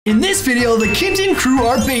In this video, the Kin Tin Krew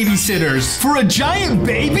are babysitters. For a giant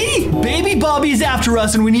baby? Baby Bobby is after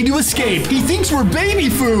us and we need to escape. He thinks we're baby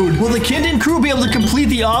food. Will the Kin Tin Krew be able to complete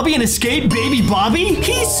the obby and escape Baby Bobby?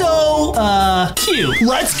 He's so, cute.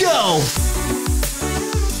 Let's go.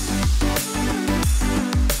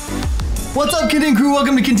 What's up, Kin Tin Krew?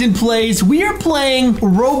 Welcome to Kin Tin Plays. We are playing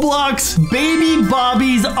Roblox Baby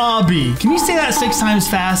Bobby's Obby. Can you say that 6 times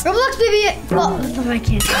fast? Roblox Baby... Well, I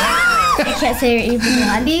can't. I can't say it even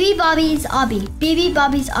now. Baby Bobby's Obby. Baby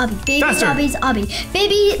Bobby's Obby. Baby Faster. Bobby's Obby.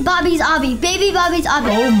 Baby Bobby's Obby. Baby Bobby's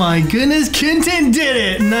Obby. Oh my goodness, Kin Tin did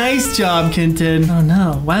it. Nice job, Kin Tin. Oh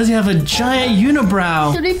no, why does he have a giant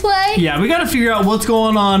unibrow? Should we play? Yeah, we gotta figure out what's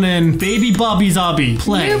going on in Baby Bobby's Obby.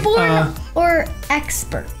 Play. Newborn or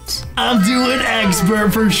expert? I'm doing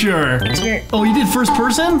expert for sure. Expert. Oh, you did first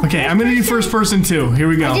person? Okay, I'm gonna do first person too. Here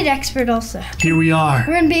we go. I did expert also. Here we are.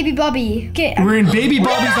 We're in Baby Bobby. Okay. We're in Baby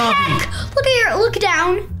Bobby's Obby. Look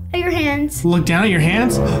down at your hands. Look down at your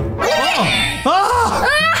hands. Oh! Oh!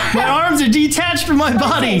 My arms are detached from my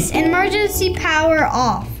body. Emergency power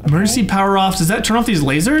off. Emergency power off. Does that turn off these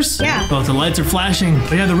lasers? Yeah. Oh, the lights are flashing.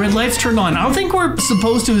 Oh yeah, the red lights turned on. I don't think we're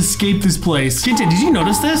supposed to escape this place. Kin Tin, did you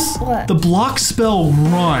notice this? What? The block spell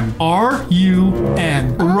run.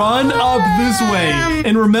 R-U-N. Run up this way.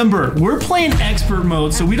 And remember, we're playing expert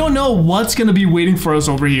mode, so we don't know what's gonna be waiting for us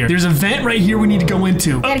over here. There's a vent right here we need to go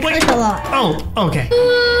into. Oh, Gotta wait. click a lot. Oh, okay.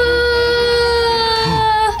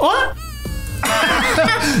 What?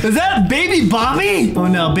 Is that Baby Bobby? Oh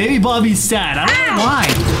no, Baby Bobby's sad. I don't know why.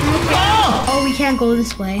 Oh, we can't go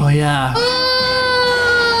this way. Oh yeah.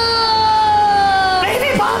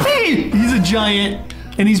 Baby Bobby! He's a giant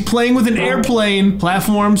and he's playing with an airplane.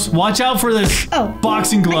 Platforms, watch out for this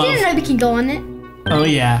boxing glove. I didn't know we could go on it. Oh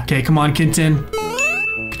yeah. Okay, come on, Kin Tin.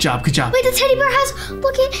 Good job, good job. Wait, the teddy bear has,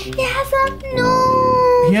 look, it has a,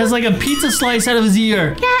 no. He has like a pizza slice out of his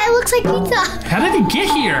ear. Yeah, it looks like pizza. How did he get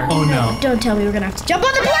here? Oh no. Don't tell me we're gonna have to jump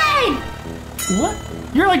on the plane. What?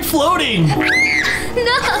 You're like floating. No.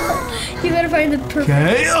 You better find the perfect.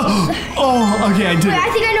 Okay. Oh, okay, I did Wait, it. I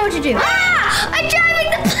think I know what to do. Ah! I'm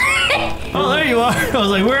driving the plane. Oh, there you are. I was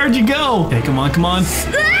like, where'd you go? Okay, come on, come on.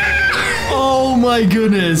 Oh my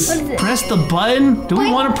goodness. What is it? Press the button. Do we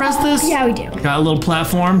want to press this? Yeah, we do. Got little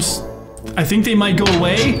platforms. I think they might go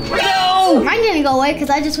away. No! Mine didn't go away because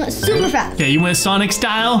I just went super fast. Okay, you went Sonic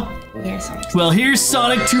style? Yes. Well, here's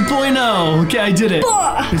Sonic 2.0. Okay, I did it.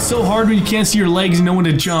 It's so hard when you can't see your legs and know when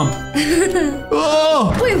to jump.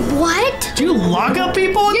 Oh! Wait, what? Do you lock up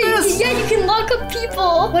people with this? Yeah, you can lock up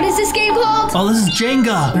people. What is this game called? Oh, this is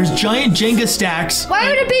Jenga. There's giant Jenga stacks. Why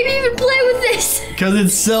would a baby even play with this? Because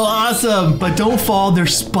it's so awesome. But don't fall,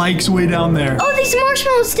 there's spikes way down there. Oh, these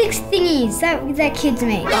marshmallow sticks thingies that kids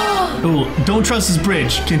make. Oh, don't trust this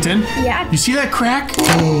bridge, Kin Tin. Yeah. You see that crack?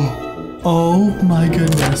 Oh my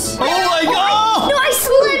goodness. Oh my god! No, I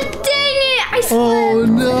slipped. Dang it! I slipped. Oh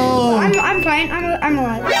no! I'm fine. I'm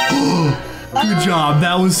alive. Good job.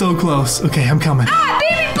 That was so close. Okay, I'm coming. Ah,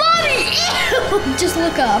 Baby Bobby! Just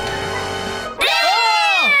look up.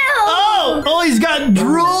 Oh, he's got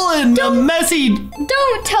drool and a messy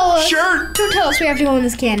Don't tell us. shirt. Don't tell us we have to go in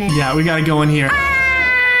this cannon. Yeah, we gotta go in here.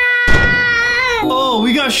 Oh,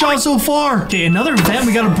 we got shot so far. Okay, another vent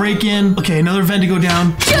we gotta break in. Okay, another vent to go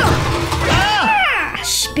down.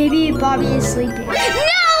 Shh, Baby Bobby is sleeping. No!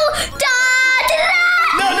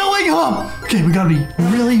 No, wake up. Okay, we gotta be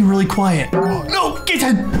really, really quiet. No, get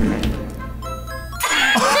in.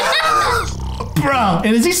 Bro,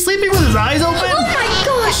 and is he sleeping with his eyes open? Oh my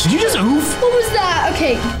gosh! Did you just oof? What was that?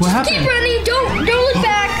 Okay. What happened? Keep running. Don't look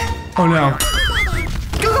back. Oh no.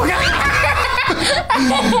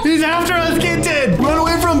 He's after us, Kin Tin. Run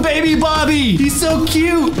away from Baby Bobby. He's so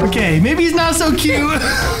cute. Okay, maybe he's not so cute.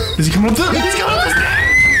 Is he coming up the? He's coming up the stairs.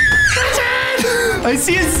 I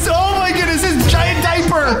see his. Oh my goodness, his giant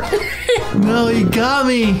diaper. No, he got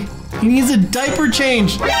me. He needs a diaper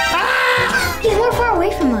change. Ah! He's more far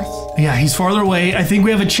away from us. Yeah, he's farther away. I think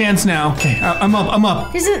we have a chance now. Okay, I'm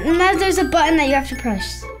up. There's a button that you have to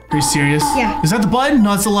press. Are you serious? Yeah. Is that the button?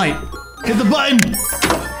 No, it's the light. Hit the button.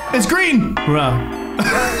 It's green. Bro.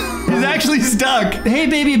 He's actually stuck. Hey,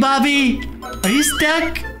 Baby Bobby. Are you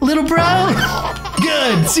stuck, little bro?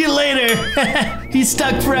 Good. See you later. He's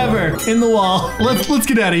stuck forever in the wall. Let's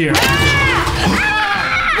get out of here. No!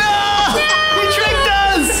 He tricked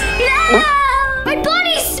us. No! My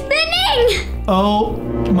body's spinning. Oh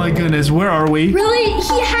my goodness. Where are we? Really?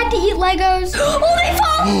 He had to eat Legos. Oh, they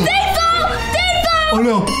fall! They fall! They fall! Oh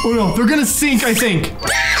no. They're gonna sink, I think.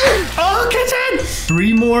 Oh, Kin Tin!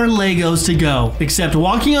 3 more Legos to go. Except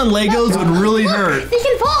walking on Legos would really hurt. They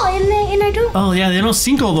can fall and I don't. Oh yeah, they don't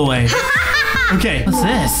sink all the way. Okay, what's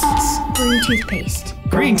this? It's green toothpaste.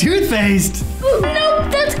 Green toothpaste?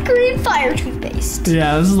 Nope, that's green fire toothpaste.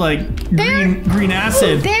 Yeah, this is like green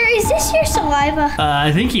acid. Bear, is this your saliva?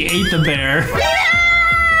 I think he ate the bear.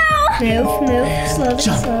 No! Move. Slowly,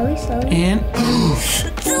 Jump. slowly. And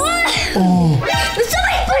Oh.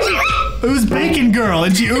 it was Bacon Girl,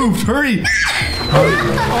 and she oofed. Hurry!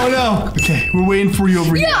 Oh no! Okay, we're waiting for you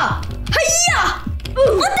over here. Yeah! Hiya!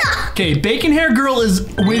 What the? Okay, Bacon Hair Girl is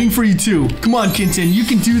waiting for you too. Come on, Kin Tin, you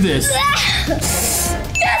can do this.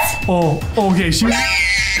 Yes! Oh, okay, she was...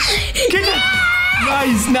 Kin Tin!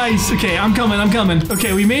 Nice. Okay, I'm coming.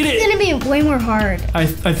 Okay, we made It's it. gonna be way more hard. I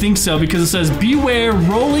think so, because it says, beware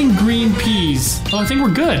rolling green peas. Oh, I think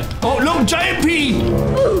we're good. Oh, no, giant pea!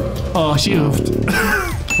 Oh, she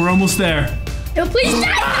oofed. We're almost there. No, please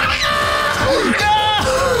die!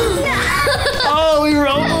 Oh, we were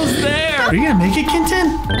almost there. Are you gonna make it, Kin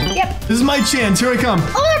Tin? Yep. This is my chance. Here I come.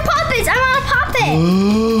 Oh, they're puppets! I'm on a puppet!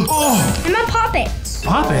 Oh, I'm on puppets.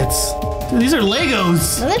 puppets. Dude, these are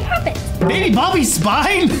Legos. No, they're puppets. Baby Bobby's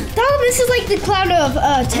spine. This is like the clown of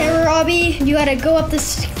Terror Obby. You gotta go up the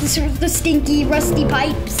stinky, rusty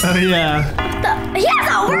pipes. Oh, yeah. He has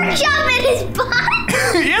a workshop in his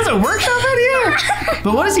butt! He has a workshop out here?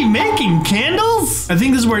 But what is he making? Candles? I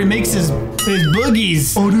think this is where he makes his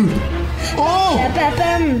boogies. Oh, dude. Oh!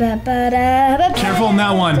 Careful on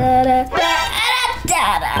that one.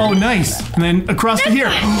 Oh, nice. And then across to here.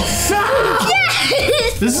 Yes!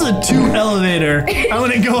 This is a 2 elevator. I'm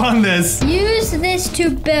gonna go on this. Use this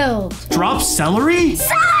to build. Drop celery?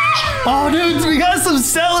 Oh, dude, we got some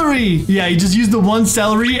celery. Yeah, you just use the 1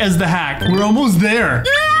 celery as the hack. We're almost there.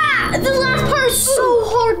 The last part is so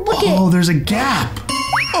hard. Look Oh, there's a gap.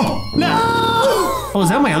 Oh, no. Oh, is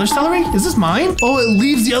that my other celery? Is this mine? Oh, it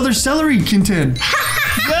leaves the other celery, Kin Tin.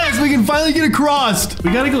 Yes, we can finally get across.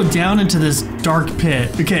 We gotta go down into this dark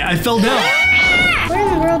pit. Okay, I fell down. Where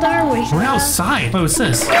in the world are we? We're outside. Wait, what's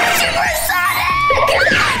this? Supersonic!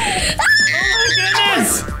 Oh my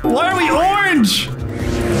goodness! Why are we orange?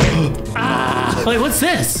 Wait, what's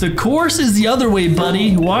this? The course is the other way,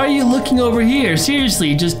 buddy. Why are you looking over here?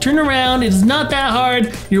 Seriously, just turn around. It's not that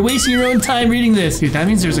hard. You're wasting your own time reading this. Dude, that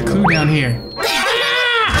means there's a clue down here.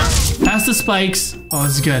 Past the spikes. Oh,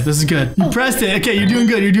 this is good. You pressed it. Okay, you're doing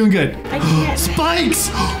good. I can't. Spikes!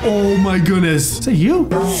 Oh my goodness. Is that you?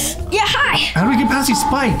 Yeah, hi. How do we get past these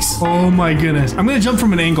spikes? Oh my goodness. I'm gonna jump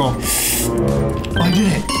from an angle. Oh, I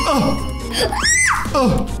did it.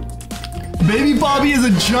 Oh. Baby Bobby is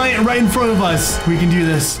a giant right in front of us. We can do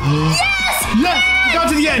this. Yes! Yes! We got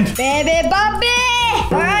to the end. Baby Bobby!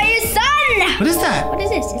 Where are you, son? What is that? What is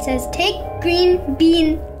this? It says take green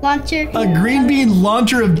bean launcher. A green bean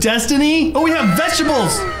launcher of destiny? Oh, we have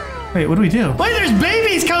vegetables. Wait, what do we do? Wait, there's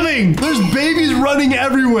babies coming. There's babies running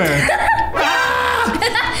everywhere.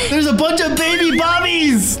 There's a bunch of baby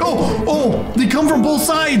Bobbies. Oh, they come from both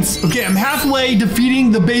sides. Okay, I'm halfway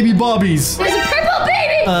defeating the baby Bobbies. There's a purple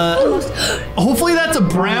baby. Hopefully that's a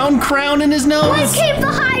brown crown in his nose. What came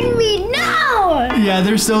behind me? No! Yeah,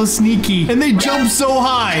 they're so sneaky. And they jump so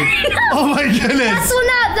high. Oh my goodness.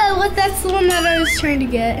 That's the one that I was trying to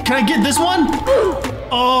get. Can I get this one?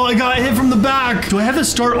 Oh, I got hit from the back. Do I have to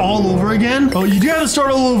start all over again? Oh, you do have to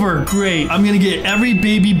start all over. Great. I'm gonna get every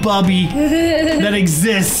baby Bobby that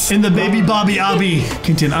exists in the Baby Bobby Obby.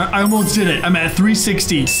 Kin Tin, I almost did it. I'm at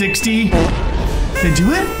 360. 60. Did I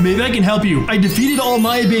do it? Maybe I can help you. I defeated all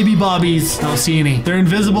my baby Bobbies. I don't see any. They're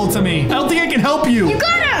invisible to me. I don't think I can help you. You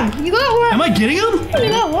got him! You got one! Am I getting them? You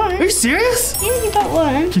got one. Are you serious? Yeah, you got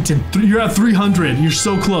one. Kin Tin, you're at 300. You're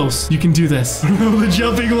so close. You can do this. The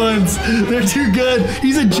jumping ones. They're too good.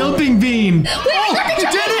 He's a jumping bean. Wait, you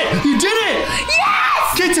did it! You did it!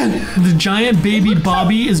 Yes! Kin Tin, the giant baby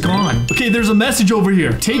Bobby is gone. Okay, there's a message over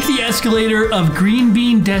here. Take the escalator of green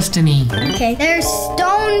bean destiny. Okay, there's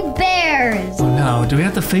stone bears. Oh no, do we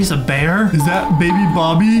have to face a bear? Is that baby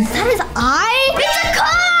Bobby? That is I? It's a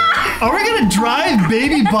car! Are we gonna drive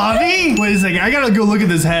baby Bobby? Wait a second, I gotta go look at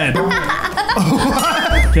this head.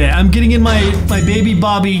 Okay, I'm getting in my baby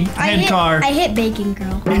Bobby head car. I hit Bacon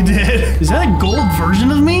Girl. You did? Is that a gold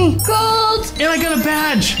version of me? Gold! And I got a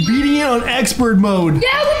badge. Beating it on expert mode.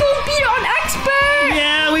 Yeah, we both beat on expert!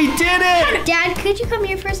 Yeah, we did it! Dad, could you come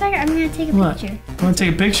here for a second? I'm gonna take a picture. You wanna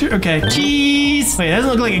take a picture? Okay. Cheese! Wait, that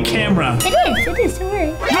doesn't look like a camera. It is, don't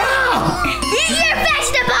worry. Ah! Eat your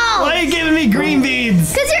vegetables! Why are you giving me green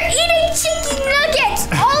beans? Because you're eating chicken nuggets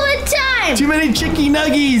all the time! Too many chicky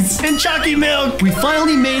nuggies and chalky milk. We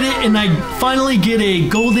finally made it, and I finally get a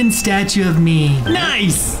golden statue of me.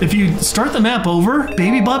 Nice! If you start the map over,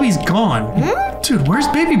 Baby Bobby's gone. Dude, where's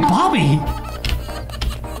Baby Bobby?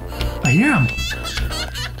 I hear him.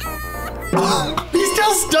 He's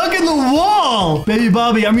still stuck in the wall. Baby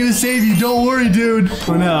Bobby, I'm gonna save you. Don't worry, dude.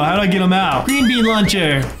 Oh no, how do I get him out? Green bean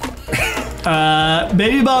launcher.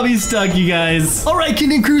 Baby Bobby's stuck, you guys. All right, Kin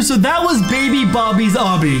Tin Krew, so that was Baby Bobby's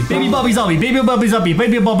Obby. Baby Bobby's Obby. Baby Bobby's Obby.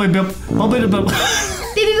 Baby Bobby Obby.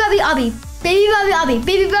 Baby Bobby Obby. Baby Bobby Obby.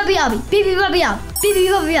 Baby Bobby Obby. Baby Bobby Obby. Baby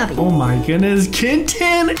Bobby Obby. Oh my goodness, Kin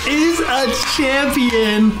Tin is a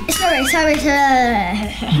champion. Sorry.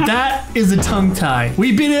 That is a tongue tie.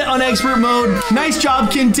 We beat it on expert mode. Nice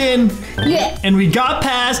job, Kin Tin. Yeah. And we got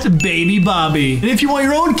past Baby Bobby. And if you want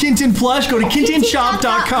your own Kin Tin plush, go to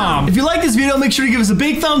kintinshop.com. If you like this video, make sure to give us a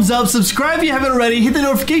big thumbs up, subscribe if you haven't already, hit the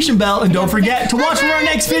notification bell, and don't forget to watch for our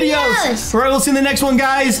next videos. All right, we'll see you in the next one,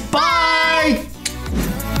 guys. Bye.